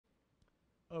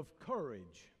of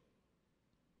courage.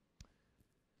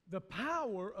 The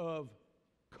power of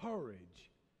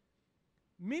courage.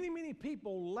 Many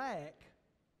people lack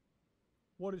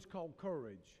what is called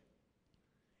courage.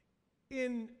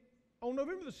 On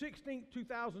November the 16th,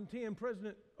 2010,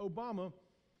 President Obama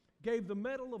gave the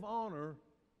Medal of Honor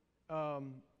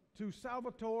to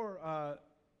Salvatore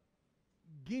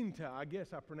Ginta. I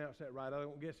guess I pronounced that right. I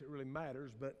don't guess it really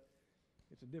matters, but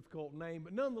it's a difficult name.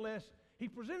 But nonetheless, he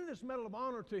presented this Medal of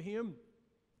Honor to him,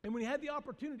 and when he had the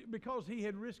opportunity, because he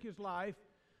had risked his life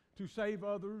to save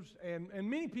others, and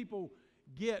many people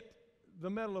get the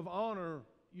Medal of Honor,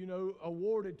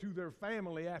 awarded to their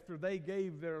family after they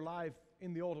gave their life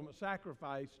in the ultimate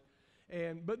sacrifice.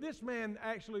 But this man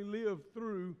actually lived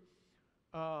through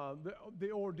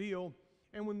the ordeal.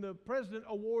 And when the president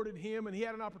awarded him and he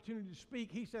had an opportunity to speak,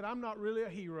 he said, "I'm not really a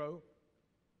hero."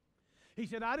 He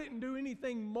said, "I didn't do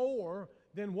anything more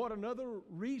than what another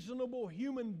reasonable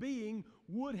human being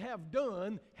would have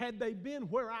done had they been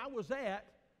where I was at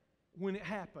when it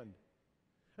happened."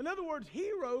 In other words,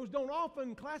 heroes don't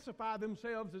often classify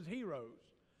themselves as heroes.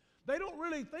 They don't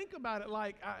really think about it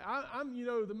like, I'm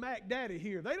the Mac Daddy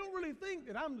here. They don't really think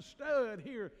that I'm the stud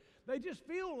here. They just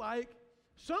feel like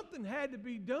something had to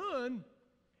be done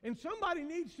and somebody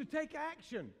needs to take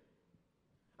action.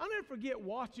 I'll never forget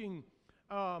watching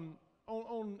on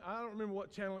I don't remember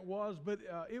what channel it was, but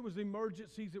it was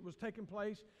emergencies that was taking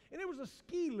place. And it was a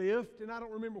ski lift, and I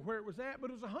don't remember where it was at,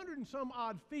 but it was 100 and some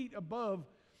odd feet above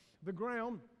the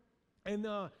ground. And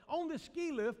on this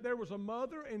ski lift, there was a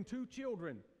mother and two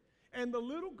children. And the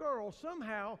little girl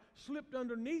somehow slipped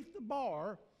underneath the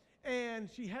bar,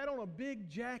 and she had on a big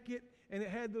jacket, and it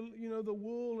had the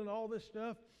wool and all this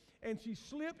stuff. And she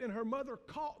slipped, and her mother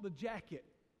caught the jacket.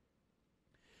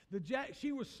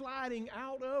 She was sliding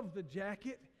out of the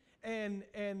jacket, and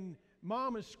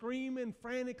Mom is screaming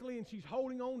frantically, and she's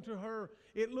holding on to her.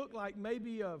 It looked like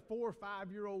maybe a 4 or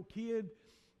 5-year-old kid,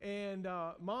 and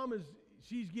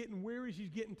she's getting weary,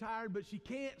 she's getting tired, but she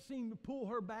can't seem to pull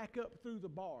her back up through the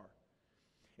bar.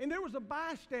 And there was a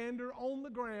bystander on the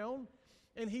ground,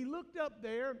 and he looked up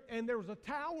there, and there was a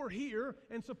tower here,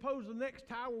 and suppose the next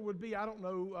tower would be,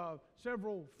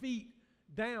 several feet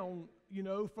down,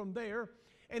 from there.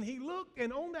 And he looked,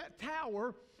 and on that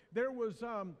tower, there was,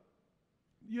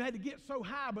 you had to get so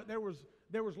high, but there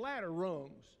was ladder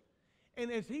rungs. And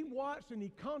as he watched and he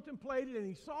contemplated and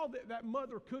he saw that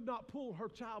mother could not pull her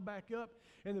child back up,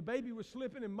 and the baby was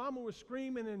slipping and Mama was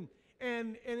screaming,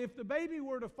 and if the baby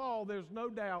were to fall, there's no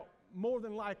doubt, more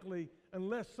than likely,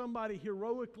 unless somebody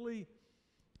heroically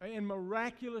and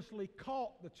miraculously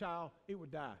caught the child, it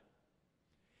would die.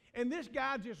 And this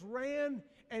guy just ran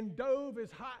and dove as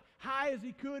high as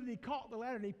he could, and he caught the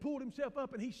ladder, and he pulled himself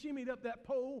up, and he shimmied up that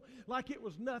pole like it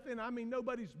was nothing. I mean,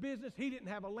 nobody's business. He didn't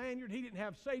have a lanyard. He didn't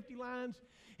have safety lines.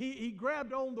 He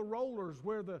grabbed on the rollers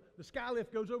where the sky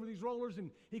lift goes over these rollers, and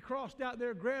he crossed out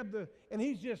there, and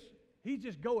he's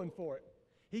just going for it.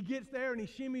 He gets there, and he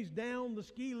shimmies down the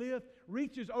ski lift,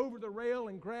 reaches over the rail,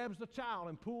 and grabs the child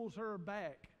and pulls her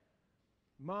back.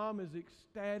 Mom is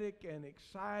ecstatic and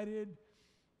excited.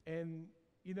 And,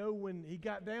 when he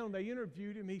got down, they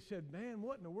interviewed him. He said, "Man,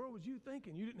 what in the world was you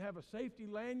thinking? You didn't have a safety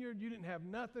lanyard. You didn't have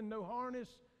nothing, no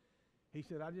harness." He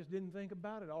said, "I just didn't think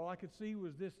about it. All I could see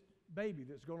was this baby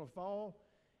that's going to fall,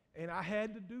 and I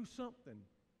had to do something."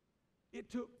 It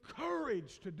took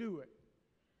courage to do it.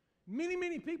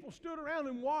 Many people stood around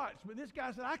and watched, but this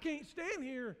guy said, "I can't stand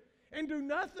here and do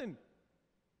nothing.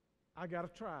 I got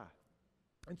to try."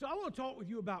 And so I want to talk with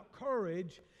you about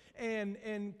courage,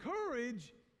 and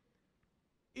courage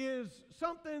is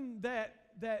something that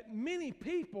many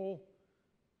people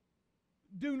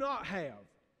do not have.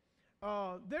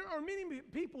 There are many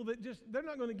people that they're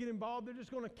not going to get involved. They're just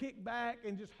going to kick back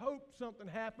and just hope something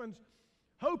happens,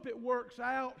 hope it works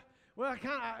out. Well,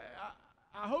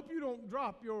 I hope you don't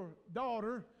drop your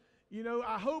daughter.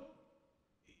 I hope,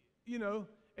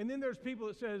 and then there's people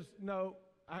that says, "No,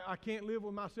 I can't live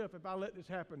with myself if I let this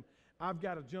happen. I've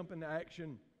got to jump into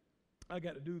action. I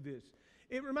got to do this."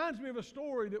 It reminds me of a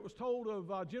story that was told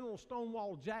of General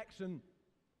Stonewall Jackson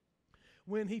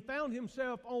when he found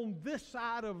himself on this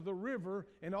side of the river,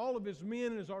 and all of his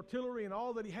men and his artillery and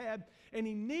all that he had, and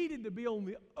he needed to be on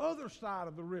the other side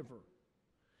of the river.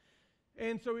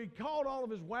 And so he called all of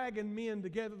his wagon men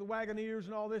together, the wagoneers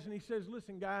and all this, and he says,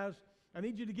 "Listen, guys, I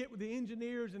need you to get with the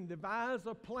engineers and devise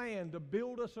a plan to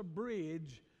build us a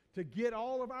bridge to get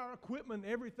all of our equipment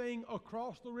and everything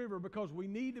across the river, because we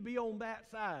need to be on that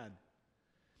side."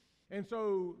 And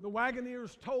so the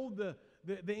wagoneers told the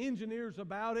engineers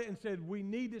about it and said, "We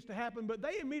need this to happen." But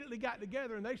they immediately got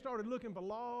together and they started looking for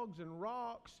logs and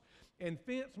rocks and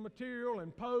fence material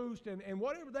and post and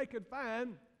whatever they could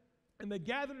find, and they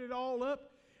gathered it all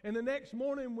up. And the next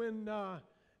morning when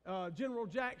General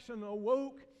Jackson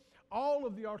awoke, all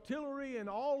of the artillery and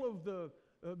all of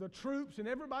the troops and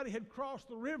everybody had crossed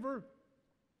the river.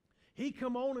 He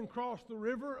come on and crossed the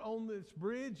river on this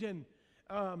bridge, and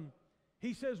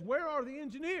he says, "Where are the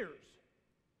engineers?"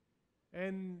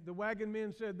 And the wagon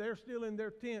men said, "They're still in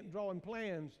their tent drawing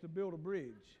plans to build a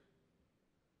bridge."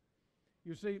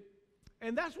 You see,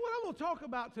 and that's what I'm going to talk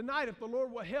about tonight, if the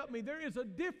Lord will help me. There is a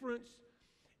difference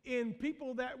in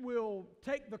people that will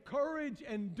take the courage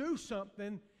and do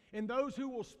something, and those who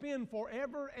will spend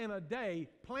forever and a day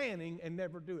planning and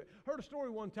never do it. Heard a story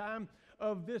one time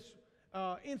of this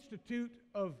Institute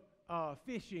of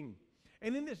Fishing.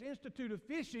 And in this Institute of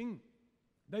Fishing,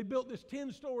 they built this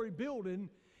 10-story building,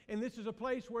 and this is a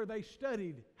place where they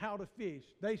studied how to fish.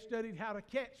 They studied how to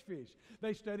catch fish.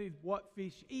 They studied what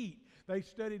fish eat. They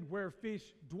studied where fish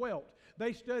dwelt.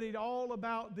 They studied all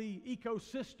about the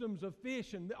ecosystems of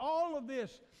fish and all of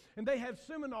this. And they had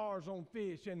seminars on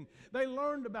fish, and they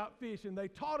learned about fish, and they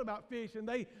taught about fish, and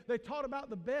they taught about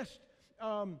the best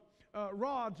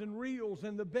rods and reels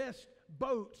and the best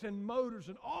boats and motors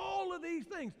and all of these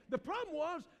things. The problem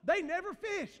was they never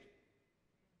fished.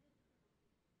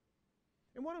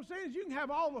 And what I'm saying is you can have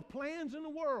all the plans in the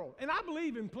world. And I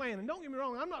believe in planning. Don't get me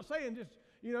wrong. I'm not saying just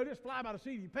fly by the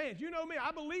seat of your pants. You know me.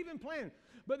 I believe in planning.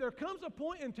 But there comes a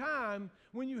point in time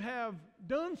when you have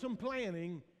done some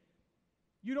planning,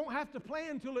 you don't have to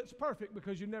plan till it's perfect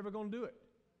because you're never going to do it.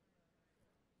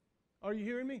 Are you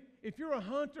hearing me? If you're a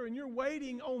hunter and you're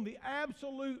waiting on the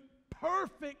absolute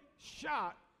perfect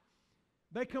shot,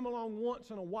 they come along once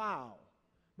in a while.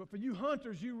 But for you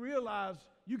hunters, you realize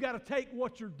you got to take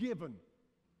what you're given.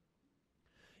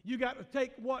 You got to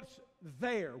take what's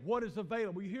there, what is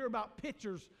available. You hear about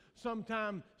pitchers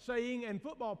sometimes saying, and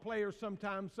football players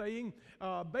sometimes saying,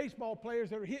 baseball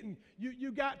players that are hitting,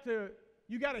 you got to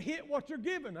hit what you're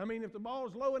given. I mean, if the ball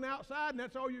is low and outside and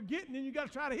that's all you're getting, then you got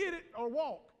to try to hit it or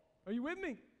walk. Are you with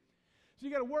me? So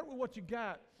you got to work with what you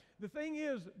got. The thing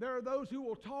is, there are those who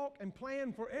will talk and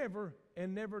plan forever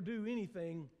and never do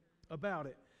anything about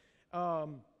it.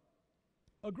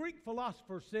 A Greek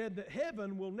philosopher said that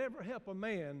heaven will never help a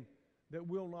man that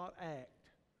will not act,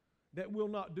 that will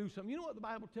not do something. You know what the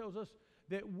Bible tells us?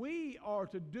 That we are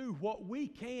to do what we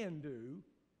can do,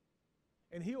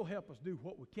 and He'll help us do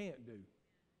what we can't do.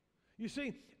 You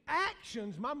see,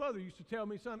 actions, my mother used to tell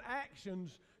me, son,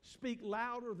 actions speak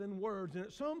louder than words. And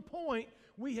at some point,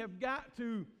 we have got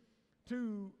to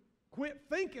quit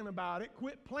thinking about it,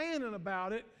 quit planning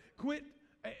about it, quit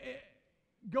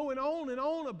going on and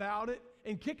on about it,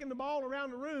 and kicking the ball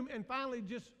around the room, and finally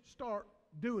just start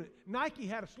doing it. Nike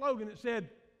had a slogan that said,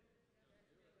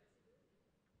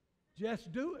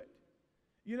 just do it.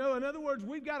 You know, in other words,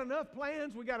 we've got enough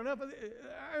plans, we got enough of it,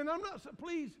 and I'm not,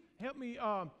 please help me,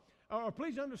 or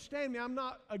please understand me, I'm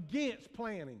not against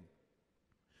planning.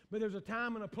 But there's a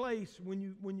time and a place when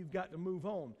you've got to move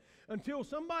on. Until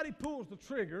somebody pulls the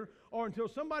trigger or until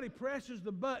somebody presses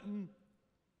the button,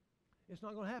 it's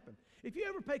not going to happen. If you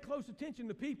ever pay close attention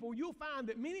to people, you'll find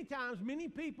that many times, many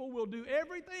people will do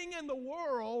everything in the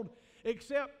world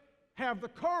except have the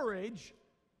courage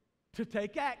to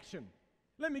take action.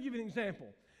 Let me give you an example.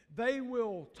 They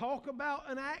will talk about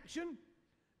an action.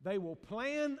 They will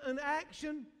plan an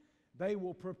action. They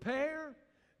will prepare.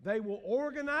 They will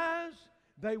organize.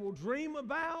 They will dream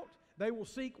about. They will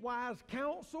seek wise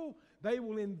counsel. They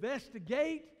will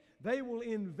investigate. They will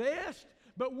invest.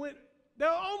 But when they'll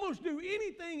almost do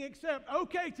anything except,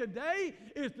 okay, today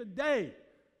is the day.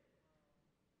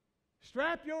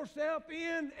 Strap yourself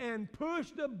in and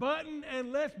push the button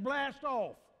and let's blast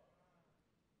off.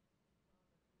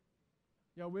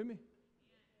 Y'all with me?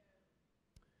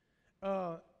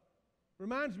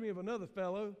 Reminds me of another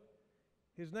fellow.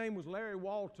 His name was Larry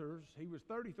Walters. He was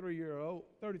 33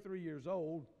 years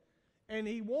old, and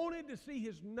he wanted to see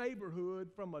his neighborhood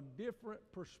from a different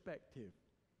perspective.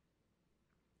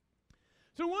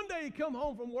 So one day he come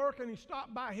home from work and he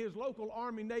stopped by his local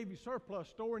Army Navy surplus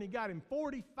store and he got him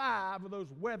 45 of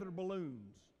those weather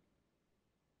balloons.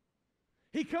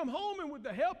 He come home and with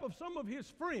the help of some of his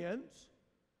friends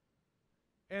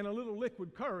and a little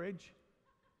liquid courage,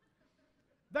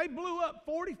 they blew up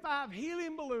 45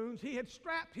 helium balloons. He had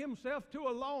strapped himself to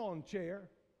a lawn chair.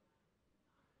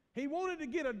 He wanted to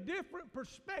get a different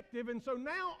perspective, and so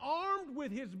now armed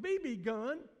with his BB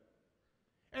gun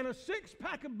and a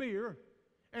 6-pack of beer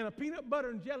and a peanut butter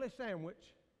and jelly sandwich,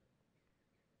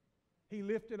 he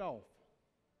lifted off.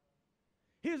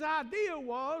 His idea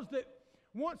was that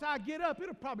once I get up,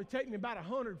 it'll probably take me about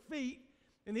 100 feet,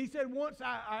 And he said, once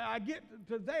I get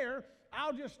to there,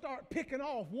 I'll just start picking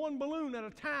off one balloon at a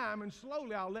time, and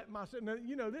slowly I'll let myself. Now,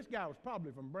 you know, this guy was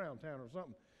probably from Browntown or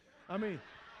something. I mean,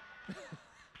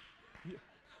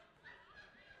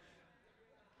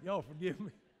 y'all forgive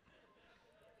me.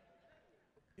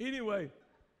 Anyway,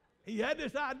 he had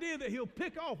this idea that he'll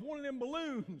pick off one of them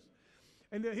balloons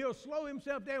and that he'll slow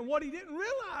himself down. What he didn't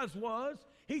realize was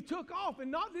he took off,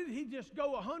 and not did he just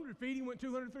go 100 feet, he went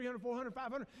 200, 300, 400,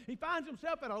 500. He finds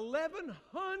himself at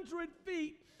 1,100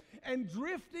 feet and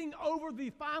drifting over the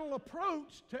final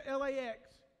approach to LAX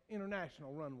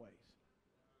International runways.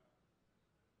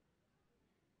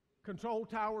 Control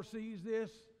tower sees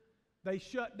this. They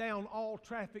shut down all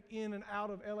traffic in and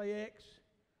out of LAX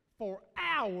for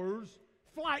hours.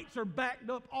 Flights are backed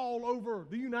up all over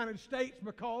the United States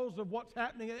because of what's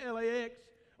happening at LAX.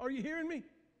 Are you hearing me?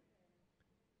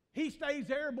 He stays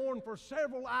airborne for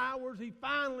several hours. He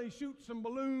finally shoots some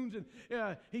balloons,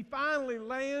 and he finally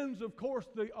lands. Of course,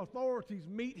 the authorities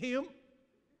meet him.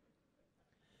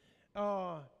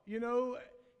 You know,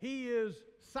 he is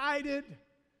cited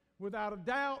without a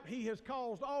doubt. He has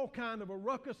caused all kind of a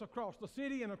ruckus across the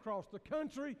city and across the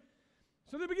country.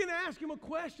 So they begin to ask him a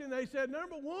question. They said,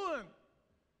 number one,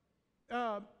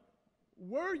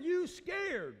 were you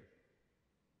scared?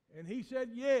 And he said,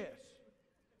 yes.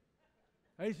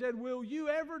 They said, will you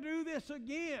ever do this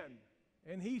again?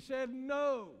 And he said,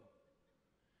 no.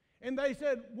 And they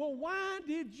said, well, why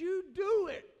did you do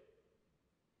it?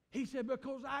 He said,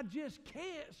 because I just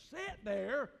can't sit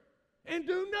there and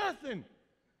do nothing.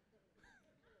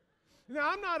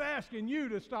 Now, I'm not asking you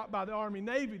to stop by the Army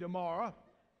Navy tomorrow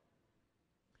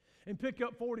and pick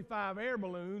up 45 air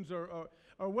balloons or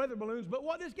weather balloons, but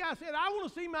what this guy said, I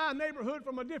want to see my neighborhood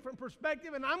from a different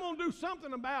perspective, and I'm going to do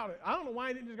something about it. I don't know why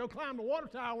he didn't just go climb the water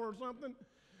tower or something,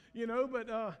 you know, but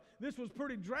this was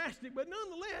pretty drastic. But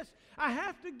nonetheless, I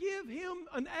have to give him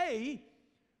an A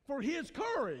for his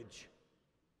courage.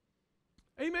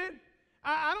 Amen?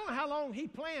 I don't know how long he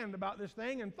planned about this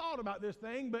thing and thought about this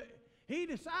thing, but he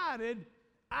decided,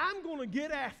 I'm going to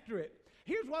get after it.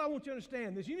 Here's what I want you to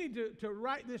understand this. You need to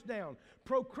write this down.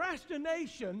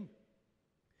 Procrastination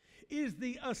is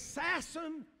the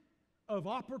assassin of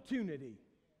opportunity.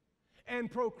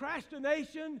 And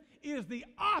procrastination is the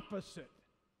opposite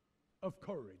of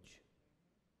courage.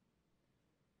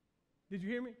 Did you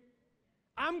hear me?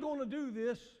 I'm going to do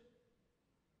this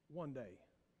one day.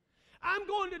 I'm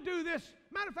going to do this.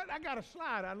 Matter of fact, I got a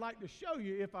slide I'd like to show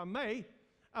you, if I may.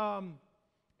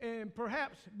 And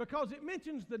perhaps because it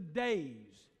mentions the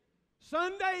days.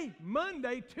 Sunday,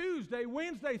 Monday, Tuesday,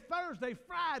 Wednesday, Thursday,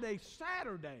 Friday,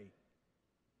 Saturday.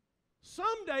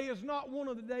 Someday is not one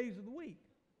of the days of the week.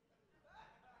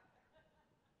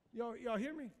 Y'all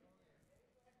hear me?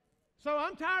 So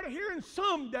I'm tired of hearing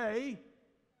someday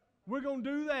we're going to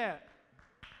do that.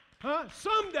 Huh?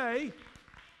 Someday.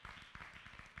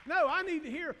 No, I need to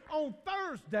hear on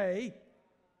Thursday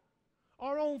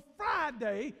or on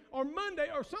Friday or Monday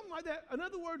or something like that. In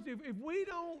other words, if we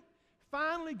don't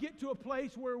finally get to a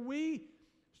place where we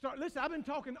start, listen, I've been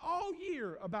talking all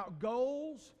year about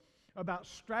goals, about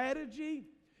strategy.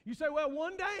 You say, well,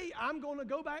 one day I'm going to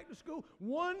go back to school.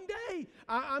 One day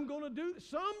I'm going to do,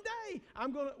 someday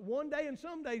I'm going to, one day and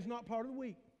some days not part of the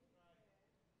week.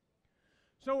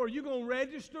 So are you going to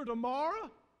register tomorrow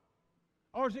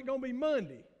or is it going to be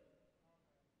Monday?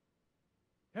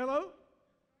 Hello?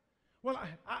 Well,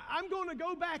 I'm going to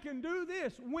go back and do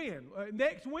this. When?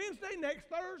 Next Wednesday? Next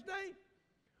Thursday?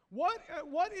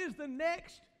 What is the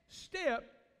next step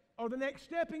or the next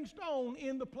stepping stone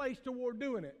in the place toward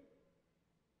doing it?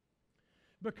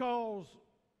 Because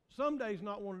some days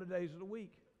not one of the days of the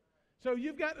week. So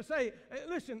you've got to say,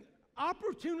 listen,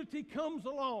 opportunity comes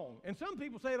along. And some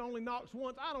people say it only knocks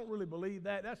once. I don't really believe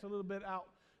that. That's a little bit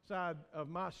outside of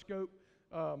my scope.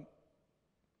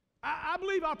 I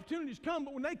believe opportunities come,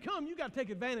 but when they come, you got to take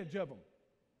advantage of them.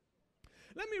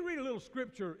 Let me read a little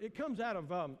scripture. It comes out of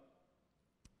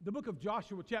the book of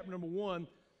Joshua, chapter number 1.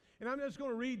 And I'm just going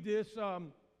to read this,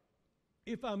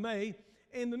 if I may,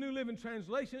 in the New Living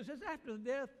Translation. It says, after the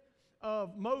death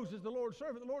of Moses, the Lord's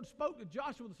servant, the Lord spoke to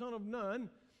Joshua, the son of Nun,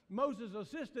 Moses'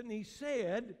 assistant, and he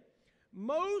said,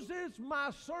 Moses,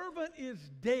 my servant, is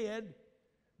dead.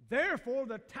 Therefore,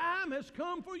 the time has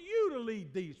come for you to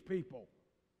lead these people,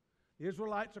 the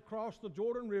Israelites, across the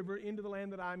Jordan River into the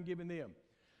land that I'm giving them.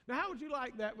 Now, how would you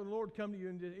like that when the Lord come to you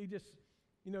and he just,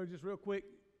 just real quick,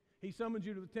 he summons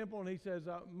you to the temple and he says,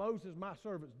 Moses, my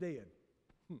servant's dead.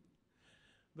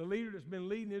 The leader that's been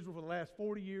leading Israel for the last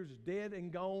 40 years is dead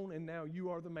and gone, and now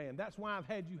you are the man. That's why I've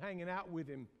had you hanging out with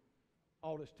him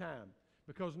all this time.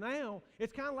 Because now,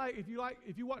 it's kind of like if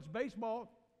you watch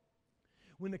baseball,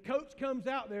 When the coach comes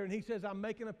out there and he says, I'm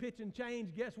making a pitch and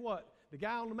change, guess what? The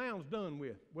guy on the mound's done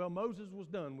with. Well, Moses was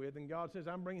done with, and God says,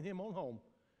 I'm bringing him on home.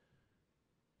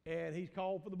 And he's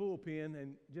called for the bullpen,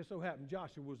 and just so happened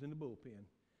Joshua was in the bullpen.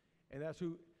 And that's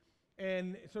who.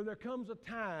 And so there comes a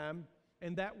time,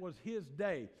 and that was his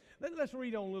day. Let's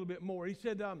read on a little bit more. He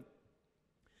said,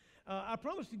 I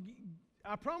promise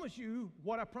you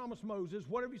what I promised Moses.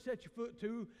 Whatever you set your foot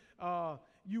to,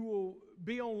 you will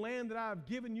be on land that I've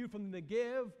given you from the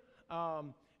Negev.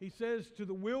 He says, to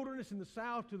the wilderness in the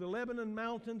south, to the Lebanon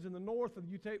mountains in the north, of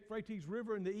the Euphrates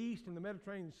River in the east, and the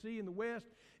Mediterranean Sea in the west,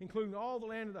 including all the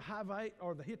land of the Hivite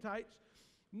or the Hittites.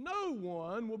 No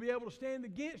one will be able to stand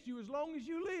against you as long as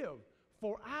you live.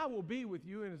 For I will be with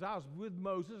you, and as I was with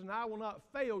Moses, and I will not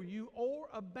fail you or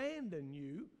abandon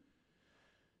you.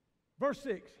 Verse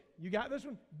 6, you got this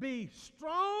one? Be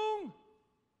strong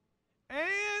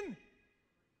and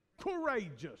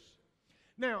courageous.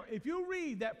 Now, if you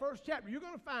read that first chapter, you're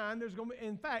going to find there's going to be,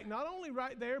 in fact, not only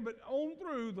right there, but on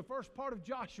through the first part of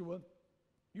Joshua,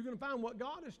 you're going to find what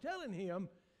God is telling him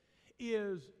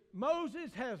is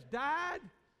Moses has died,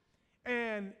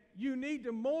 and you need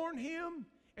to mourn him,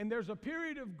 and there's a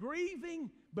period of grieving,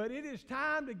 but it is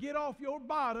time to get off your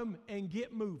bottom and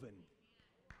get moving.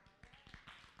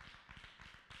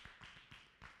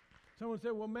 Someone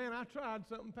said, well, man, I tried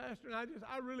something, Pastor, and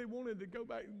I really wanted to go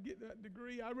back and get that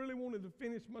degree. I really wanted to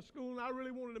finish my school, and I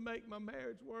really wanted to make my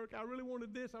marriage work. I really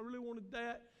wanted this. I really wanted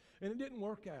that, and it didn't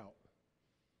work out.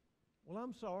 Well,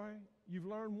 I'm sorry. You've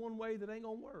learned one way that ain't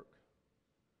going to work.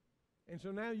 And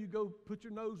so now you go put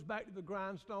your nose back to the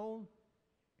grindstone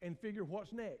and figure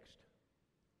what's next.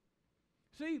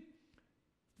 See,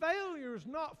 failure is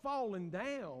not falling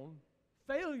down.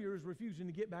 Failure is refusing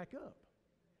to get back up.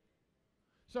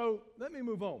 So let me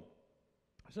move on.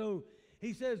 So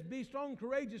he says, be strong and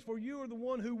courageous, for you are the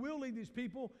one who will lead these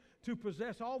people to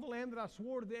possess all the land that I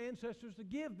swore to the ancestors to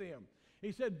give them.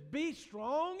 He said, be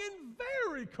strong and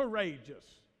very courageous.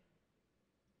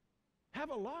 Have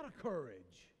a lot of courage.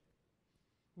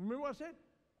 Remember what I said?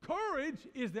 Courage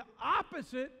is the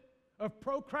opposite of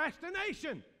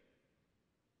procrastination.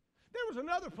 There was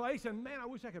another place, and man, I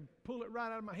wish I could pull it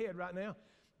right out of my head right now,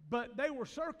 but they were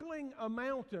circling a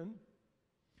mountain,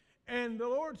 and the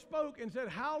Lord spoke and said,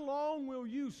 how long will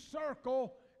you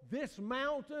circle this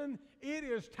mountain? It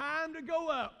is time to go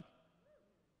up.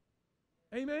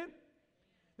 Amen?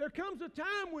 There comes a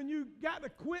time when you got to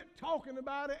quit talking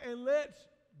about it and let's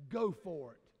go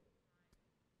for it.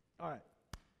 All right.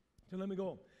 So let me go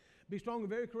on. Be strong and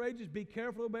very courageous. Be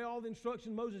careful, obey all the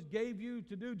instructions Moses gave you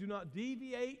to do. Do not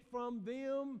deviate from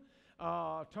them,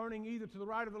 turning either to the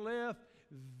right or the left.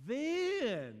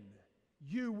 Then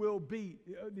you will be.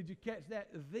 Did you catch that?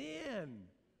 Then.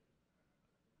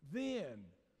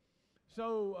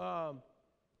 So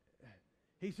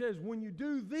he says, when you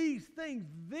do these things,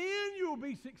 then you'll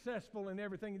be successful in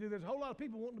everything you do. There's a whole lot of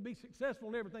people wanting to be successful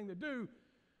in everything they do,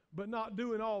 but not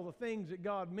doing all the things that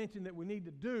God mentioned that we need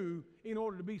to do in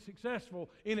order to be successful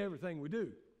in everything we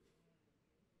do.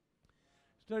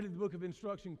 Study the book of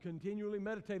instruction continually.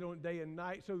 Meditate on it day and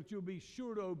night so that you'll be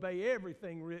sure to obey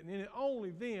everything written in it.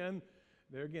 Only then,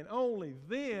 there again, only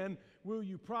then will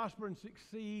you prosper and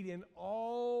succeed in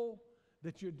all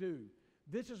that you do.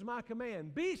 This is my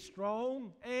command. Be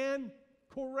strong and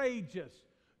courageous.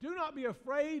 Do not be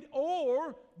afraid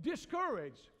or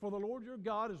discouraged, for the Lord your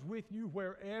God is with you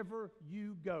wherever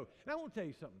you go. And I want to tell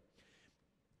you something.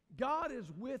 God is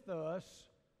with us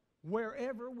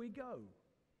wherever we go.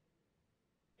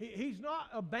 He's not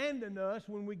abandoned us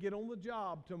when we get on the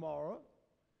job tomorrow.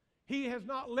 He has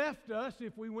not left us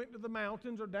if we went to the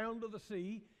mountains or down to the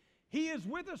sea. He is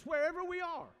with us wherever we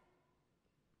are.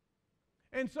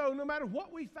 And so no matter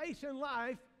what we face in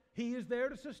life, He is there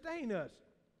to sustain us.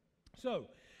 So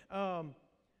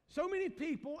many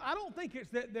people, I don't think it's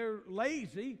that they're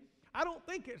lazy. I don't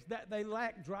think it's that they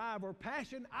lack drive or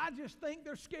passion. I just think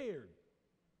they're scared.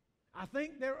 I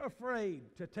think they're afraid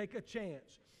to take a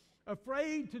chance,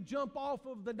 afraid to jump off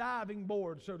of the diving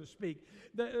board, so to speak.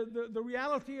 The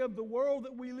reality of the world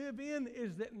that we live in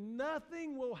is that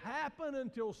nothing will happen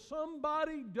until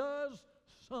somebody does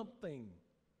something.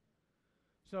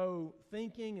 So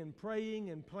thinking and praying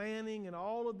and planning and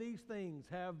all of these things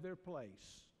have their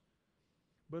place.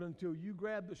 But until you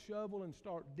grab the shovel and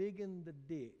start digging the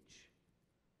ditch,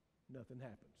 nothing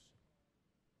happens.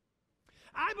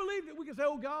 I believe that we can say,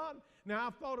 oh God, now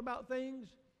I've thought about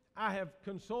things. I have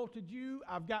consulted you.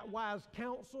 I've got wise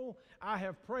counsel. I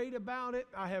have prayed about it.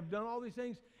 I have done all these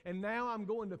things. And now I'm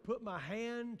going to put my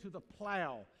hand to the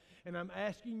plow. And I'm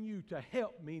asking you to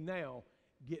help me now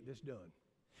get this done.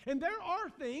 And there are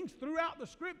things throughout the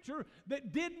Scripture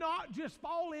that did not just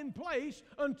fall in place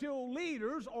until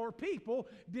leaders or people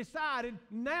decided,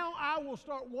 now I will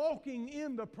start walking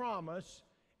in the promise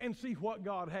and see what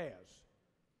God has.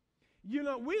 You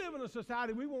know, we live in a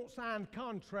society, we won't sign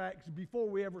contracts before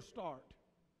we ever start.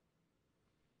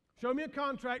 Show me a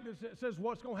contract that says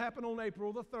what's going to happen on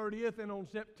April the 30th and on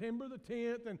September the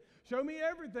 10th, and show me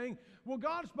everything. Well,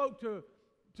 God spoke to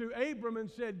Abram and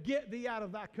said, get thee out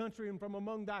of thy country and from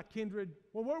among thy kindred.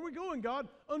 Well, where are we going, God?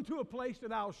 Unto a place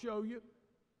that I'll show you.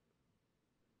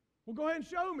 Well, go ahead and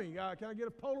show me. Can I get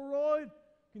a Polaroid?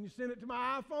 Can you send it to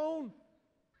my iPhone?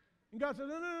 And God said,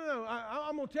 no.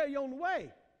 I'm going to tell you on the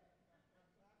way.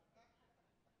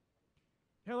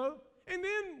 Hello? And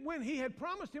then when he had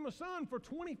promised him a son for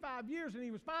 25 years and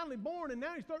he was finally born and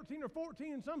now he's 13 or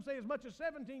 14 and some say as much as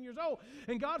 17 years old.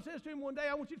 And God says to him one day,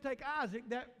 I want you to take Isaac,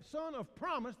 that son of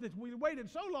promise that we waited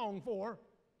so long for.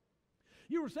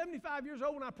 You were 75 years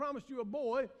old when I promised you a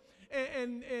boy,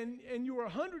 and you were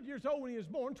 100 years old when he was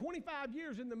born, 25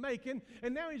 years in the making,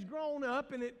 and now he's grown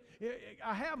up, and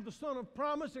I have the son of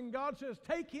promise, and God says,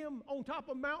 take him on top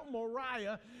of Mount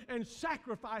Moriah and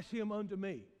sacrifice him unto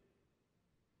me.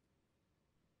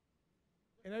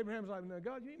 And Abraham's like, no,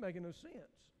 God, you ain't making no sense.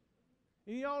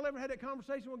 And y'all ever had that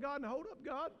conversation with God? And hold up,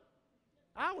 God.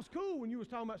 I was cool when you was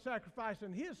talking about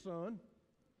sacrificing his son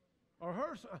or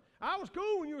her son. I was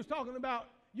cool when you was talking about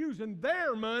using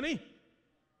their money.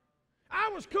 I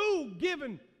was cool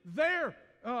giving their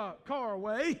car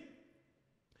away.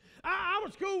 I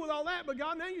was cool with all that, but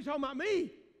God, now you're talking about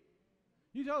me.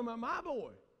 You're talking about my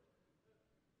boy.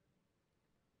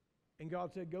 And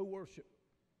God said, go worship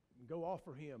and go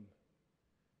offer him.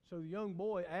 So the young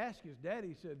boy asked his daddy,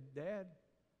 he said, Dad,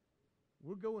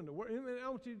 we're going to work. And I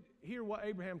want you to hear what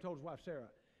Abraham told his wife Sarah.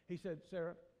 He said,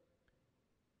 Sarah,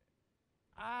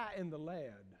 I and the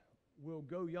lad will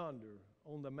go yonder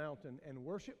on the mountain and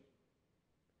worship.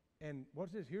 And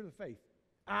what's this? Hear the faith.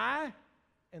 I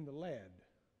and the lad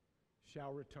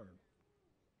shall return.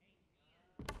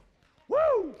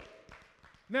 Woo!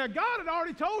 Now God had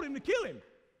already told him to kill him.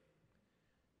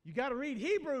 You got to read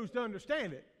Hebrews to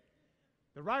understand it.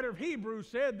 The writer of Hebrews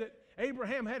said that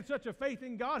Abraham had such a faith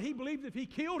in God, he believed if he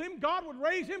killed him, God would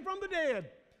raise him from the dead.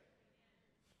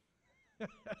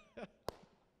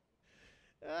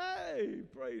 Hey,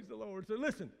 praise the Lord. So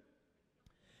listen,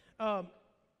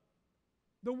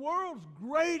 the world's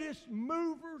greatest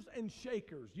movers and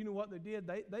shakers, you know what they did?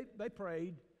 They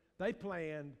prayed, they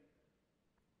planned,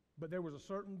 but there was a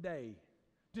certain day,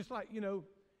 just like, you know,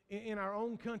 in our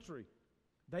own country,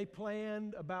 they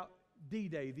planned about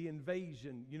D-Day, the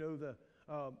invasion,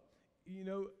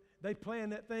 they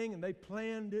planned that thing and they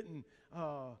planned it and,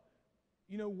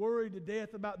 worried to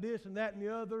death about this and that and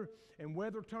the other, and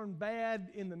weather turned bad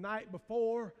in the night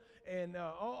before and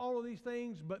all of these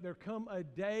things, but there come a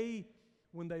day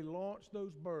when they launched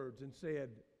those birds and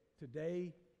said,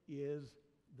 today is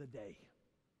the day.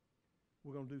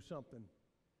 We're going to do something.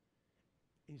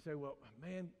 And you say, well,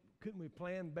 man, couldn't we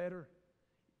plan better?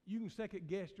 You can second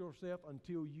guess yourself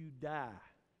until you die.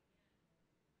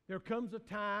 There comes a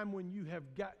time when you have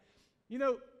got,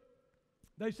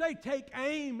 they say take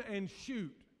aim and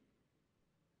shoot.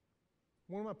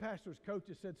 One of my pastor's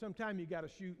coaches said sometime you got to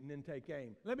shoot and then take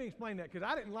aim. Let me explain that because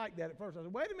I didn't like that at first. I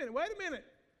said, wait a minute.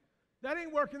 That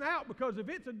ain't working out because if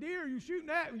it's a deer you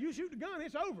shooting at, you shoot the gun,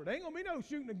 it's over. There ain't going to be no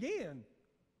shooting again.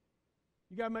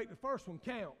 You got to make the first one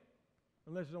count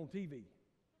unless it's on TV.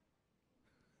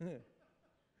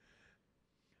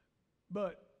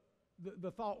 But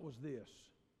the thought was this.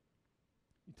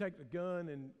 You take the gun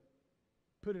and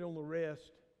put it on the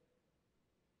rest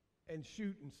and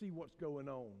shoot and see what's going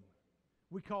on.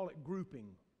 We call it grouping.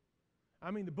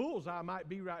 I mean, the bullseye might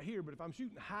be right here, but if I'm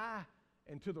shooting high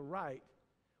and to the right,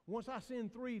 once I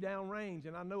send 3 down range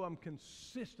and I know I'm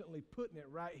consistently putting it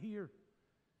right here,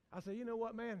 I say, you know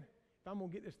what, man? If I'm going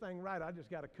to get this thing right, I just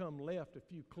got to come left a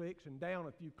few clicks and down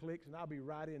a few clicks, and I'll be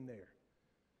right in there.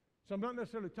 So I'm not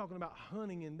necessarily talking about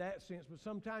hunting in that sense, but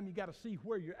sometimes you got to see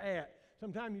where you're at.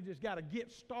 Sometimes you just got to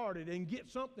get started and get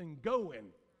something going.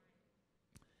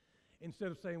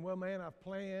 Instead of saying, well, man, I've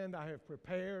planned, I have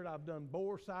prepared, I've done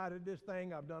bore-sighted this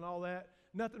thing, I've done all that.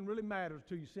 Nothing really matters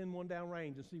until you send one down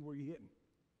range and see where you're hitting.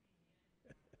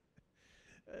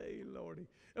 Hey, Lordy.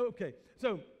 Okay,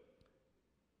 so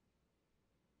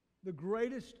the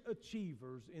greatest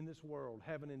achievers in this world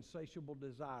have an insatiable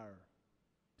desire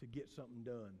to get something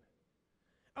done.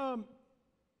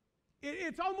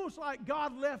 It's almost like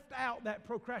God left out that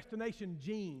procrastination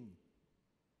gene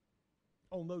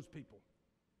on those people.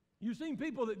 You've seen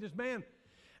people that just, man,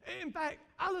 in fact,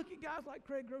 I look at guys like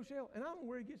Craig Groeschel, and I don't know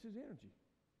where he gets his energy.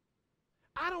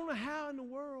 I don't know how in the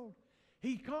world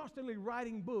he's constantly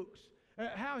writing books,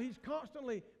 how he's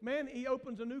constantly, man, he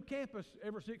opens a new campus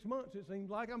every 6 months, it seems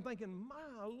like. I'm thinking,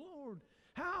 my Lord,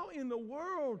 how in the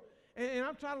world? And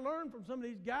I'm trying to learn from some of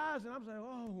these guys, and I'm saying,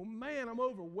 oh, man, I'm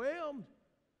overwhelmed.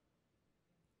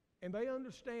 And they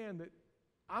understand that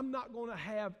I'm not going to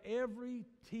have every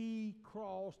T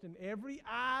crossed and every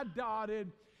I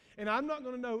dotted, and I'm not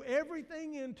going to know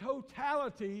everything in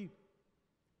totality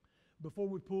before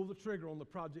we pull the trigger on the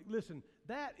project. Listen,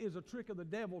 that is a trick of the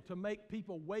devil to make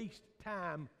people waste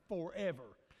time forever.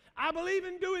 I believe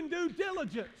in doing due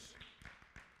diligence.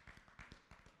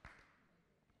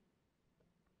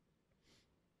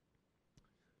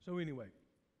 So anyway,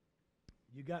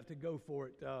 you got to go for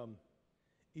it,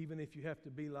 even if you have to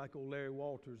be like old Larry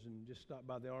Walters and just stop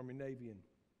by the Army Navy. And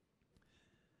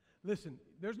listen,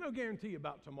 there's no guarantee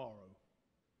about tomorrow.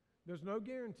 There's no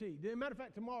guarantee. As a matter of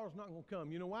fact, tomorrow's not going to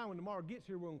come. You know why? When tomorrow gets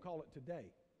here, we're going to call it today.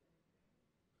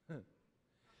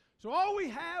 So all we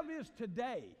have is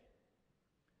today.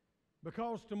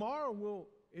 Because tomorrow will,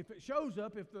 if it shows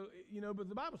up, but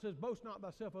the Bible says, boast not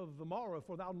thyself of the morrow,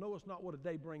 for thou knowest not what a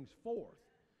day brings forth.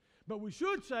 But we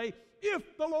should say,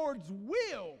 if the Lord's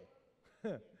will,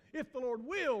 if the Lord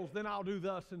wills, then I'll do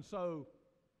thus and so,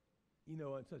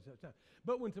 and such time.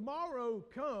 But when tomorrow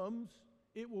comes,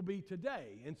 it will be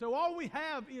today. And so all we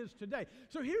have is today.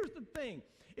 So here's the thing.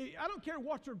 I don't care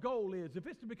what your goal is. If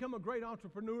it's to become a great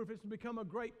entrepreneur, if it's to become a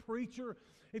great preacher,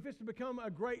 if it's to become a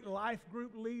great life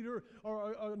group leader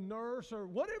or a nurse or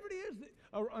whatever it is,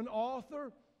 or an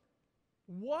author,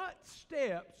 what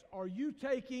steps are you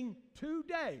taking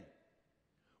today?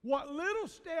 What little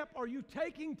step are you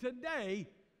taking today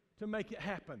to make it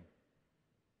happen?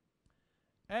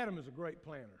 Adam is a great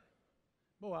planner.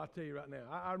 Boy, I'll tell you right now,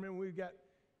 I remember we got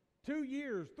 3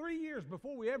 years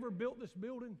before we ever built this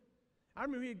building. I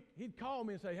remember he'd call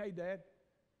me and say, hey, Dad,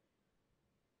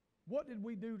 what did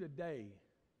we do today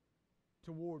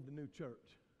toward the new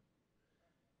church?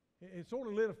 It sort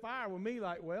of lit a fire with me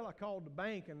like, well, I called the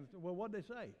bank and, well, what'd they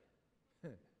say?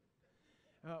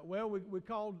 Well, we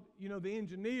called, the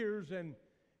engineers and,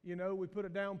 we put a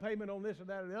down payment on this or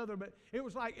that or the other, but it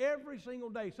was like every single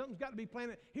day, something's got to be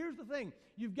planned. Here's the thing,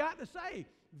 you've got to say,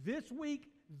 this week,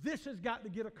 this has got to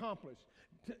get accomplished.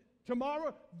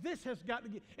 Tomorrow, this has got to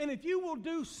get, and if you will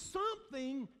do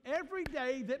something every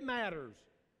day that matters.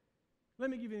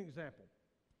 Let me give you an example.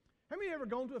 How many of you ever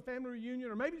gone to a family reunion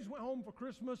or maybe just went home for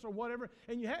Christmas or whatever,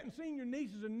 and you hadn't seen your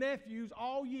nieces and nephews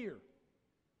all year?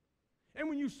 And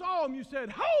when you saw them, you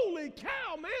said, holy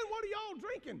cow, man, what are y'all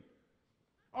drinking?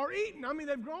 Or eating. I mean,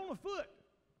 they've grown a foot.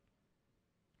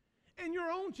 And your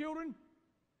own children,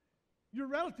 your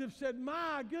relatives said,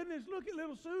 my goodness, look at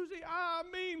little Susie. I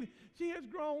mean, she has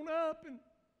grown up. And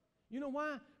you know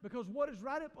why? Because what is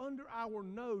right up under our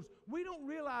nose, we don't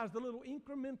realize the little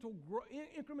incremental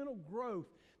growth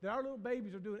that our little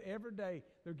babies are doing every day.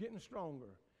 They're getting stronger.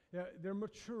 They're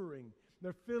maturing.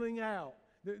 They're filling out.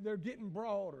 They're getting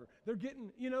broader. They're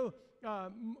getting,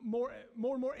 more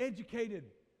and more educated.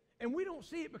 And we don't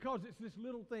see it because it's this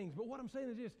little things. But what I'm saying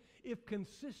is this, if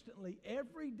consistently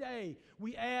every day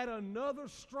we add another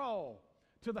straw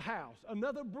to the house,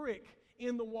 another brick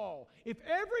in the wall, if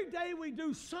every day we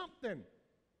do something,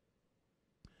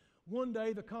 one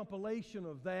day the compilation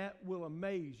of that will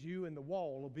amaze you and the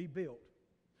wall will be built.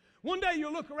 One day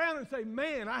you'll look around and say,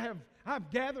 man,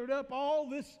 I've gathered up all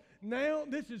this now.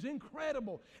 This is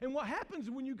incredible. And what happens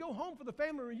when you go home for the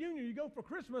family reunion, you go for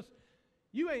Christmas,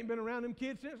 you ain't been around them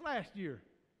kids since last year.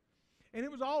 And it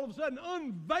was all of a sudden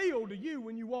unveiled to you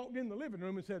when you walked in the living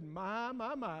room and said, my,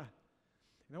 my, my.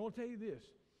 And I want to tell you this.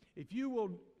 If you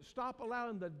will stop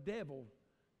allowing the devil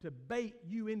to bait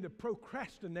you into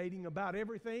procrastinating about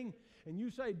everything, and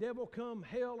you say, devil, come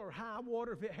hell or high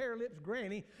water, if it hair lips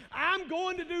granny, I'm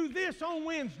going to do this on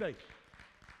Wednesday.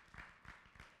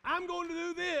 I'm going to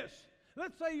do this.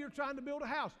 Let's say you're trying to build a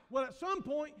house. Well, at some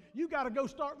point, you got to go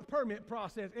start the permit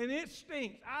process, and it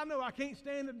stinks. I know I can't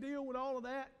stand to deal with all of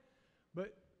that,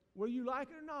 but whether you like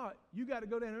it or not, you got to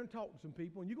go down there and talk to some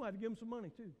people, and you're going to have to give them some money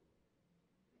too.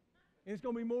 And it's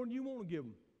going to be more than you want to give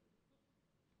them.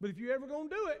 But if you're ever going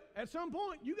to do it, at some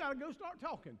point, you got to go start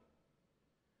talking.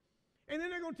 And then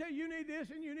they're going to tell you need this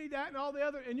and you need that and all the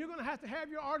other, and you're going to have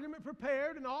your argument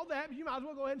prepared and all that, but you might as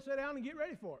well go ahead and sit down and get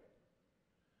ready for it.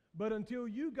 But until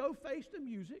you go face the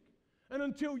music, and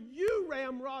until you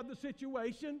ramrod the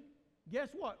situation, guess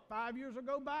what? 5 years will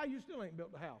go by, you still ain't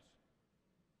built the house.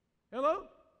 Hello?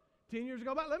 10 years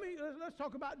ago by, let's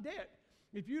talk about debt.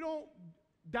 If you don't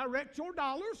direct your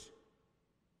dollars,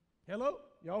 hello?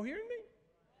 Y'all hearing me?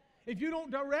 If you don't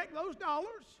direct those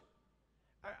dollars,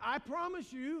 I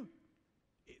promise you,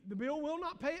 The bill will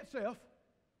not pay itself.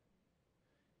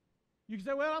 You can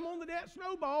say, well, I'm on the debt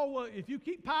snowball. Well, if you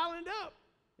keep piling it up,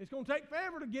 it's going to take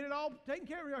forever to get it all taken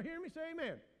care of. Y'all hear me? Say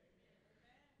amen.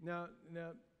 Now,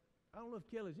 I don't know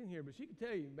if Kelly's in here, but she can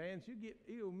tell you, man, she'll get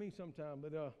ill with me sometime.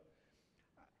 But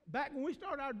back when we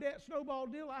started our debt snowball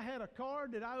deal, I had a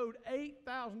card that I owed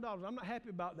 $8,000. I'm not happy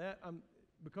about that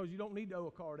because you don't need to owe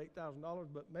a card $8,000,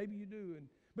 but maybe you do.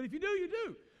 But if you do, you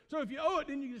do. So if you owe it,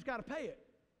 then you just got to pay it.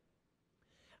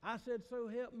 I said, so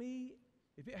help me,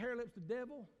 if it hairlips the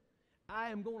devil, I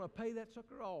am going to pay that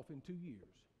sucker off in 2 years.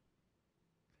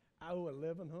 I owe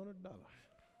 $1,100.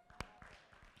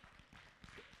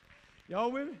 Y'all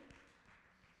with me?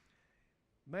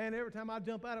 Man, every time I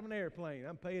jump out of an airplane,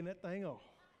 I'm paying that thing off.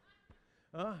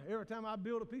 Every time I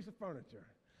build a piece of furniture,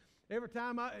 every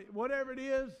time whatever it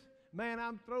is, man,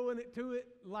 I'm throwing it to it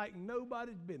like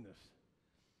nobody's business.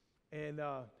 And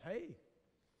hey,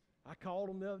 I called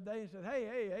them the other day and said,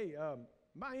 hey,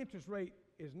 my interest rate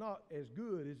is not as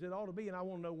good as it ought to be, and I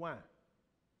want to know why.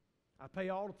 I pay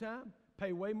all the time,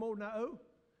 pay way more than I owe,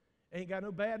 ain't got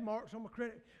no bad marks on my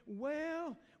credit.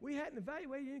 Well, we hadn't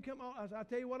evaluated your income. I said, I'll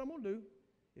tell you what I'm going to do.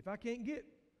 If I can't get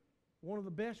one of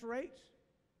the best rates,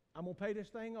 I'm going to pay this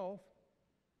thing off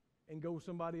and go with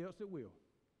somebody else that will.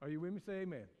 Are you with me? Say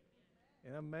amen.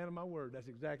 And I'm a man of my word. That's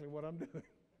exactly what I'm doing.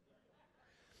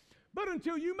 But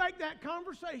until you make that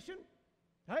conversation,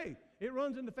 hey, it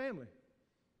runs in the family.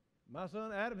 My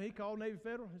son Adam, he called Navy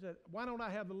Federal. He said, why don't I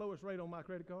have the lowest rate on my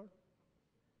credit card?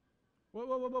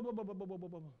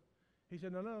 Whoa. He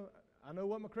said, no, I know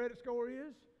what my credit score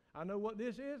is. I know what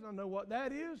this is. I know what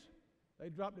that is. They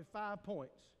dropped it 5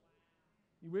 points.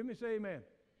 You with me? Say amen.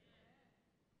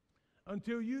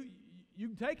 Until you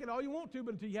can take it all you want to,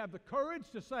 but until you have the courage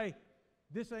to say,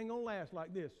 this ain't going to last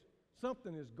like this.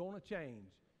 Something is going to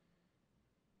change.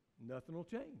 Nothing will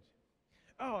change.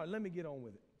 All right, let me get on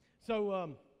with it.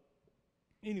 So,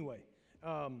 anyway,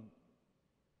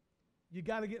 you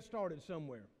got to get started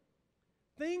somewhere.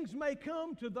 Things may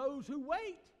come to those who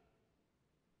wait,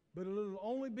 but it'll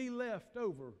only be left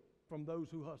over from those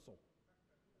who hustle.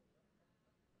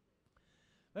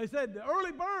 They said the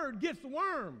early bird gets the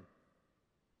worm.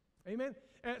 Amen.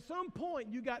 At some point,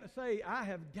 you got to say, I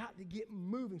have got to get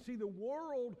moving. See, the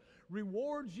world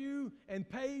rewards you and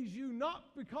pays you not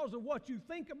because of what you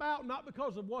think about, not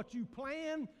because of what you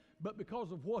plan, but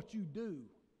because of what you do.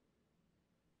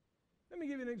 Let me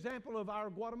give you an example of our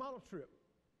Guatemala trip.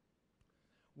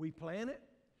 We plan it,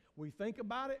 we think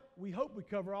about it, we hope we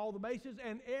cover all the bases,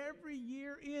 and every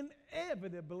year,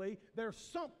 inevitably, there's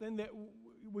something that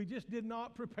we just did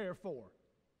not prepare for.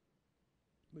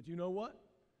 But you know what?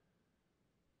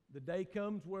 The day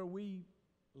comes where we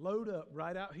load up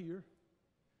right out here,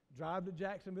 drive to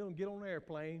Jacksonville and get on an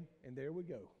airplane, and there we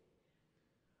go.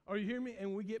 Are you hearing me?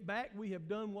 And when we get back, we have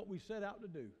done what we set out to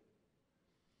do.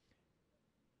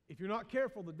 If you're not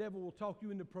careful, the devil will talk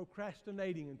you into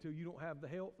procrastinating until you don't have the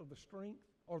health or the strength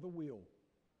or the will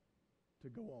to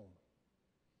go on.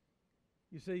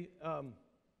 You see,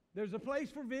 there's a place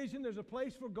for vision, there's a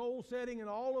place for goal setting and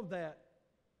all of that.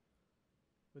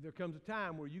 But there comes a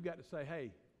time where you got to say,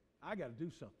 hey, I got to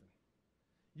do something.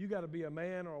 You got to be a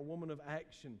man or a woman of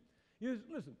action.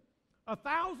 Listen, a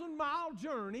 1,000-mile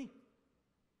journey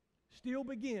still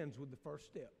begins with the first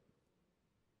step.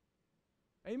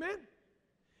 Amen?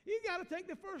 You got to take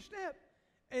the first step.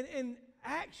 And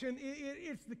action,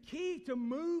 it's the key to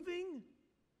moving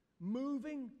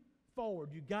forward.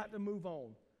 You got to move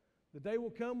on. The day will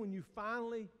come when you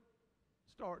finally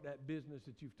start that business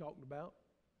that you've talked about.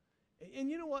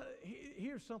 And you know what?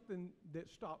 Here's something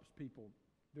that stops people.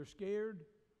 They're scared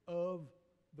of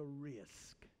the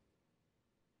risk.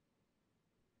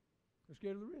 They're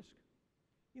scared of the risk.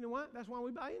 You know what? That's why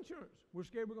we buy insurance. We're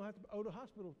scared we're going to have to owe the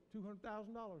hospital $200,000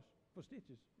 for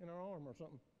stitches in our arm or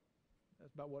something.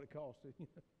 That's about what it costs.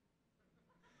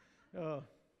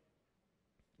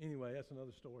 Anyway, that's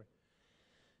another story.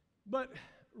 But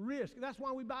risk, that's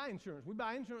why we buy insurance. We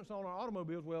buy insurance on our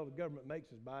automobiles. Well, the government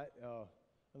makes us buy it,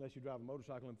 unless you drive a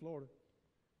motorcycle in Florida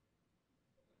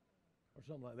or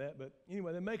something like that. But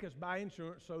anyway, they make us buy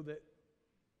insurance so that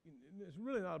it's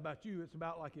really not about you. It's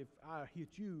about like if I hit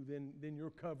you, then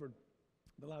you're covered,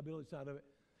 the liability side of it.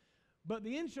 But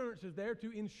the insurance is there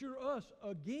to insure us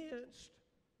against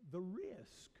the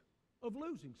risk of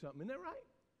losing something. Isn't that right?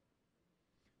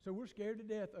 So we're scared to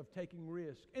death of taking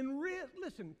risk. And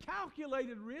listen,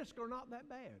 calculated risks are not that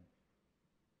bad.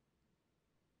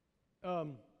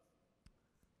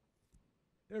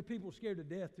 There are people scared to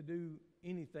death to do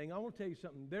anything. I want to tell you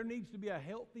something. There needs to be a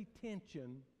healthy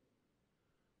tension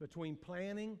between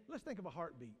planning. Let's think of a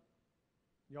heartbeat.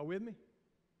 Y'all with me?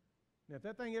 Now, if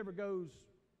that thing ever goes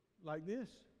like this,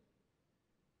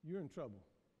 you're in trouble.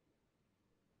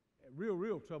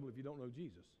 Real trouble if you don't know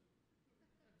Jesus.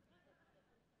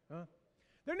 Huh?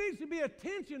 There needs to be a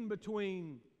tension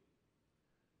between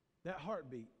that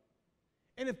heartbeat.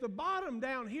 And if the bottom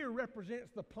down here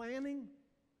represents the planning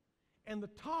and the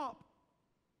top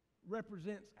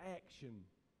represents action,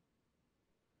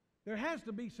 there has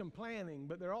to be some planning,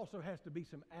 but there also has to be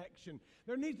some action.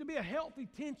 There needs to be a healthy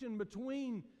tension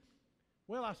between,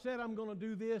 well, I said I'm going to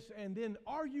do this, and then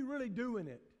are you really doing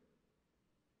it?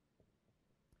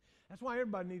 That's why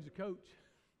everybody needs a coach.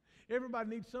 Everybody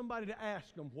needs somebody to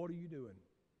ask them, what are you doing?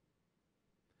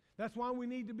 That's why we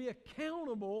need to be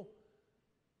accountable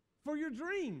for your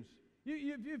dreams.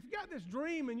 If you've got this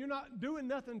dream and you're not doing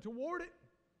nothing toward it,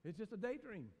 it's just a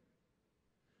daydream.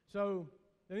 So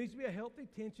there needs to be a healthy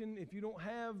tension. If you don't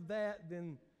have that,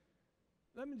 then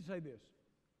let me just say this.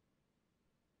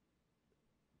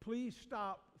 Please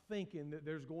stop thinking that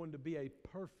there's going to be a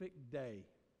perfect day.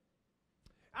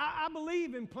 I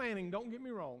believe in planning, don't get me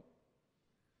wrong.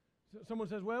 Someone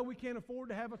says, well, we can't afford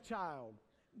to have a child.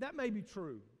 That may be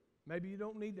true. Maybe you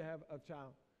don't need to have a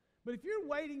child. But if you're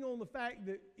waiting on the fact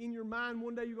that in your mind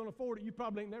one day you're going to afford it, you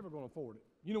probably ain't never going to afford it.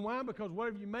 You know why? Because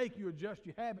whatever you make, you adjust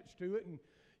your habits to it. And,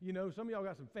 you know, some of y'all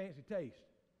got some fancy taste.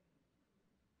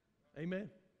 Amen?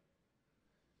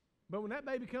 But when that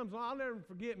baby comes along, I'll never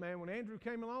forget, man, when Andrew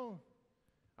came along,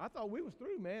 I thought we was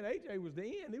through, man. AJ was the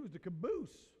end. He was the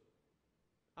caboose.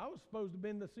 I was supposed to have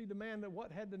been to see the man that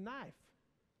had the knife.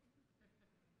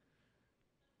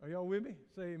 Are y'all with me?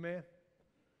 Say amen,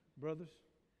 brothers.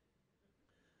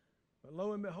 But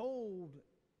lo and behold,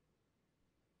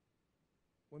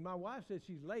 when my wife said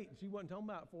she's late, and she wasn't talking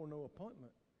about for no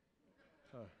appointment.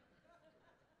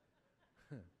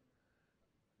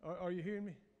 Are you hearing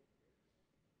me?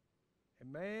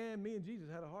 And man, me and Jesus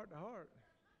had a heart-to-heart.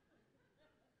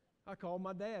 I called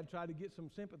my dad, tried to get some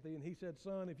sympathy, and he said,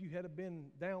 son, if you had been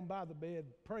down by the bed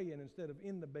praying instead of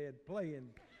in the bed playing,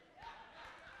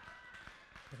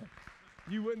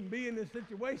 you wouldn't be in this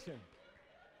situation.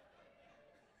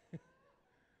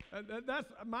 That's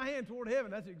my hand toward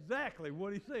heaven. That's exactly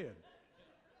what he said.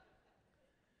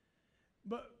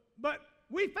 But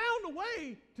we found a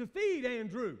way to feed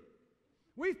Andrew.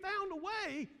 We found a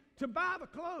way to buy the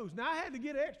clothes. Now, I had to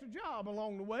get an extra job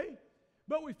along the way,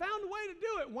 but we found a way to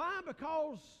do it. Why?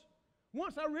 Because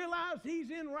once I realized he's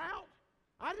en route,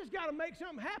 I just got to make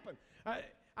something happen.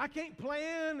 I can't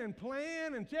plan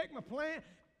and check my plan.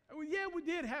 Well, yeah, we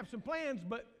did have some plans,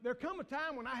 but there come a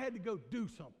time when I had to go do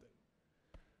something.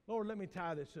 Lord, let me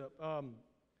tie this up.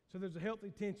 So there's a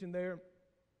healthy tension there.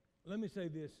 Let me say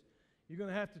this. You're going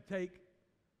to have to take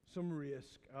some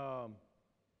risk.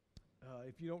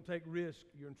 If you don't take risk,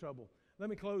 you're in trouble. Let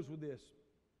me close with this.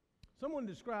 Someone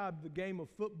described the game of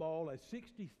football as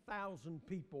 60,000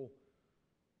 people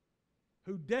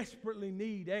who desperately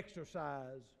need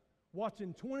exercise,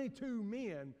 watching 22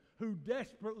 men who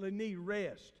desperately need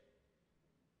rest.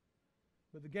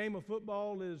 But the game of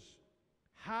football is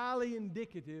highly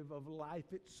indicative of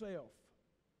life itself.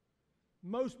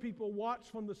 Most people watch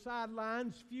from the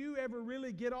sidelines. Few ever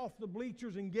really get off the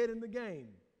bleachers and get in the game.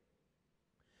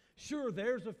 Sure,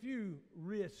 there's a few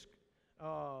risks,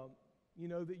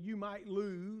 that you might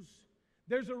lose.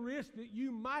 There's a risk that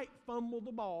you might fumble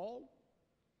the ball.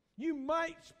 You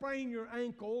might sprain your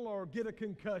ankle or get a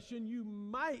concussion. You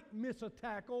might miss a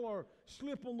tackle or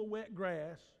slip on the wet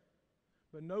grass.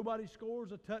 But nobody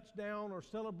scores a touchdown or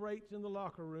celebrates in the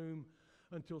locker room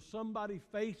until somebody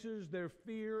faces their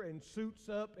fear and suits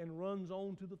up and runs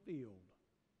onto the field.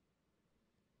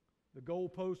 The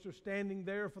goalposts are standing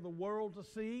there for the world to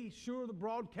see. Sure, the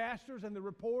broadcasters and the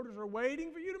reporters are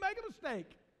waiting for you to make a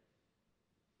mistake.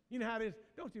 You know how it is.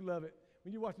 Don't you love it?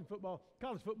 When you're watching football,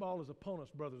 college football is upon us,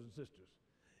 brothers and sisters.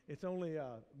 It's only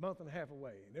a month and a half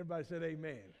away. And everybody said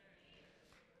amen.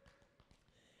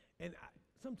 And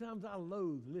sometimes I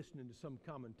loathe listening to some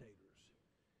commentators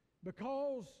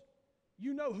because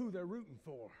you know who they're rooting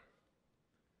for.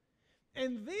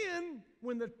 And then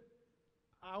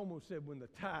I almost said when the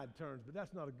tide turns, but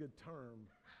that's not a good term.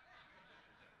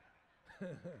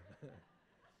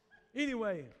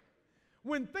 Anyway,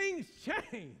 when things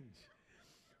change,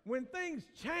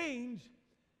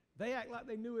 they act like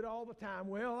they knew it all the time.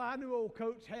 Well, I knew old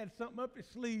coach had something up his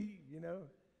sleeve, And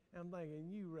I'm thinking,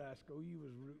 you rascal, you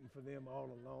was rooting for them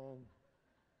all along.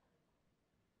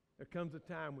 There comes a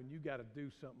time when you got to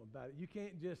do something about it. You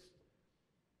can't just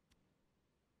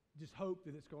hope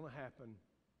that it's going to happen.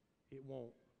 It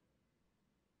won't.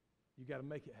 You got to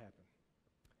make it happen.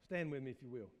 Stand with me if you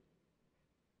will.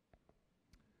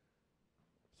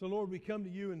 So Lord, we come to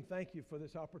you and thank you for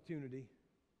this opportunity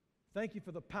Thank you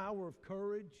for the power of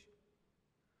courage.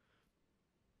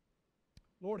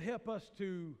 Lord, help us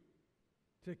to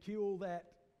kill that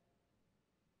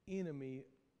enemy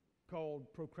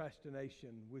called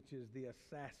procrastination, which is the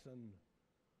assassin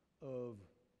of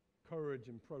courage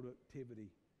and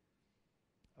productivity.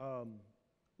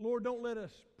 Lord, don't let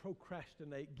us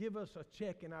procrastinate. Give us a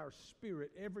check in our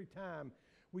spirit every time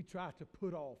we try to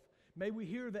put off. May we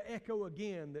hear the echo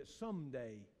again that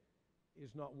someday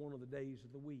is not one of the days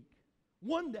of the week.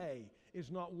 One day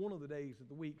is not one of the days of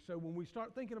the week. So when we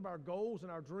start thinking of our goals and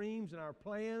our dreams and our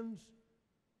plans,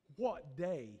 what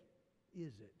day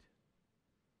is it?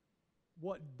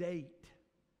 What date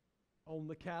on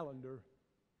the calendar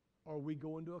are we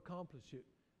going to accomplish it?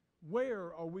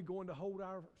 Where are we going to hold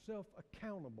ourselves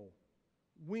accountable?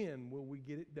 When will we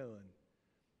get it done?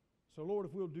 So Lord,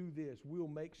 if we'll do this, we'll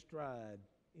make stride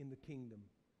in the kingdom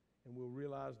and we'll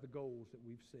realize the goals that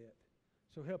we've set.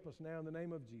 So help us now in the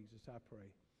name of Jesus, I pray.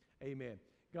 Amen.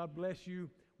 God bless you.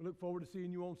 We look forward to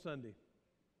seeing you on Sunday.